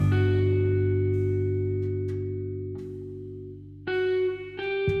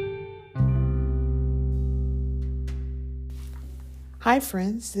Hi,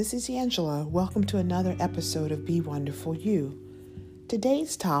 friends. This is Angela. Welcome to another episode of Be Wonderful You.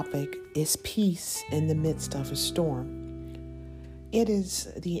 Today's topic is peace in the midst of a storm. It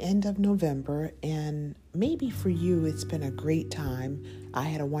is the end of November, and maybe for you it's been a great time. I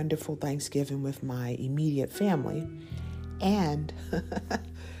had a wonderful Thanksgiving with my immediate family, and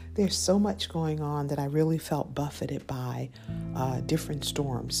there's so much going on that I really felt buffeted by different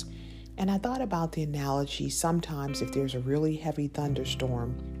storms. And I thought about the analogy sometimes if there's a really heavy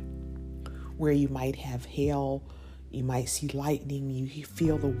thunderstorm where you might have hail, you might see lightning, you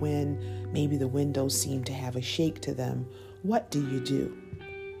feel the wind, maybe the windows seem to have a shake to them. What do?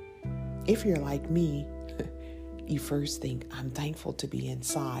 If you're like me, you first think, I'm thankful to be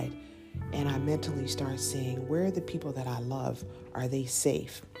inside. And I mentally start saying, where are the people that I love? Are they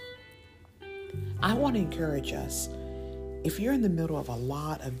safe? I want to encourage us. If you're in the middle of a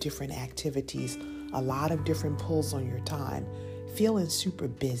lot of different activities, a lot of different pulls on your time, feeling super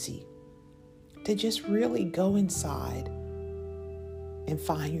busy, to just really go inside and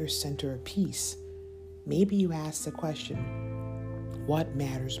find your center of peace. Maybe you ask the question, what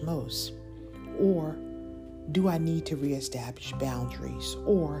matters most? Or do I need to reestablish boundaries?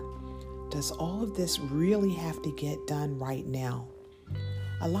 Or does all of this really have to get done right now?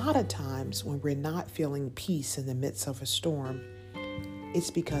 A lot of times when we're not feeling peace in the midst of a storm, it's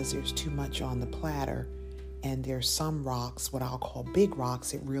because there's too much on the platter and there's some rocks, what I'll call big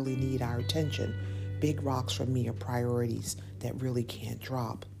rocks, that really need our attention. Big rocks for me are priorities that really can't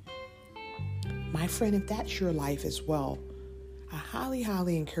drop. My friend, if that's your life as well, I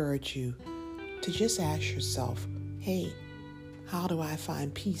highly encourage you to just ask yourself, hey, how do I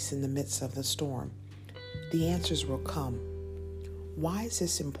find peace in the midst of the storm? The answers will come. Why is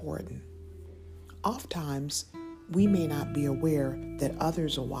this important? Oftentimes, we may not be aware that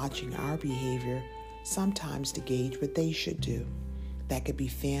others are watching our behavior, sometimes to gauge what they should do. That could be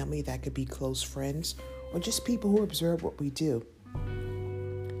family, that could be close friends, or just people who observe what we do.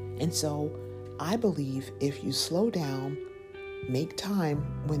 And so, I believe if you slow down, make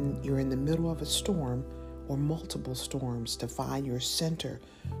time when you're in the middle of a storm or multiple storms to find your center,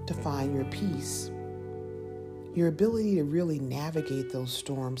 to find your peace, your ability to really navigate those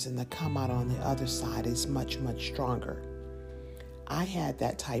storms and to come out on the other side is much stronger. I had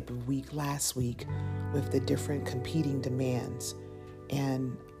that type of week last week with the different competing demands,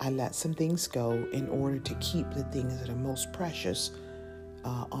 and I let some things go in order to keep the things that are most precious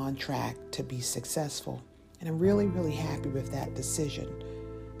on track to be successful. And I'm really happy with that decision.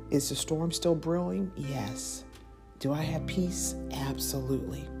 Is the storm still brewing? Yes. Do I have peace?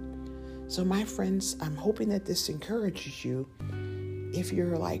 Absolutely. So my friends, I'm hoping that this encourages you. If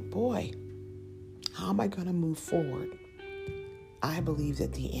you're like, boy, how am I going to move forward? I believe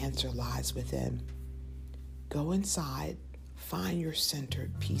that the answer lies within. Go inside, find your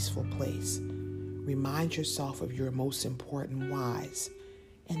centered, peaceful place. Remind yourself of your most important whys.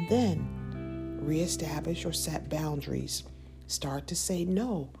 And then reestablish or set boundaries. Start to say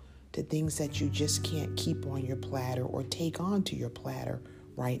no to things that you just can't keep on your platter or take onto your platter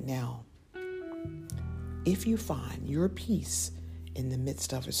right now. If you find your peace in the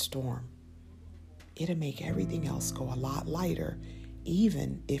midst of a storm, it'll make everything else go a lot lighter,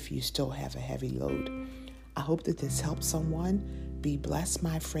 even if you still have a heavy load. I hope that this helps someone. Be blessed,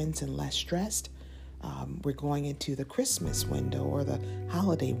 my friends, and less stressed. We're going into the Christmas window or the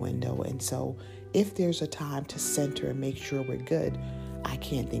holiday window, and so if there's a time to center and make sure we're good, I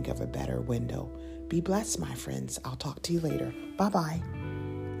can't think of a better window. Be blessed, my friends. I'll talk to you later. Bye-bye.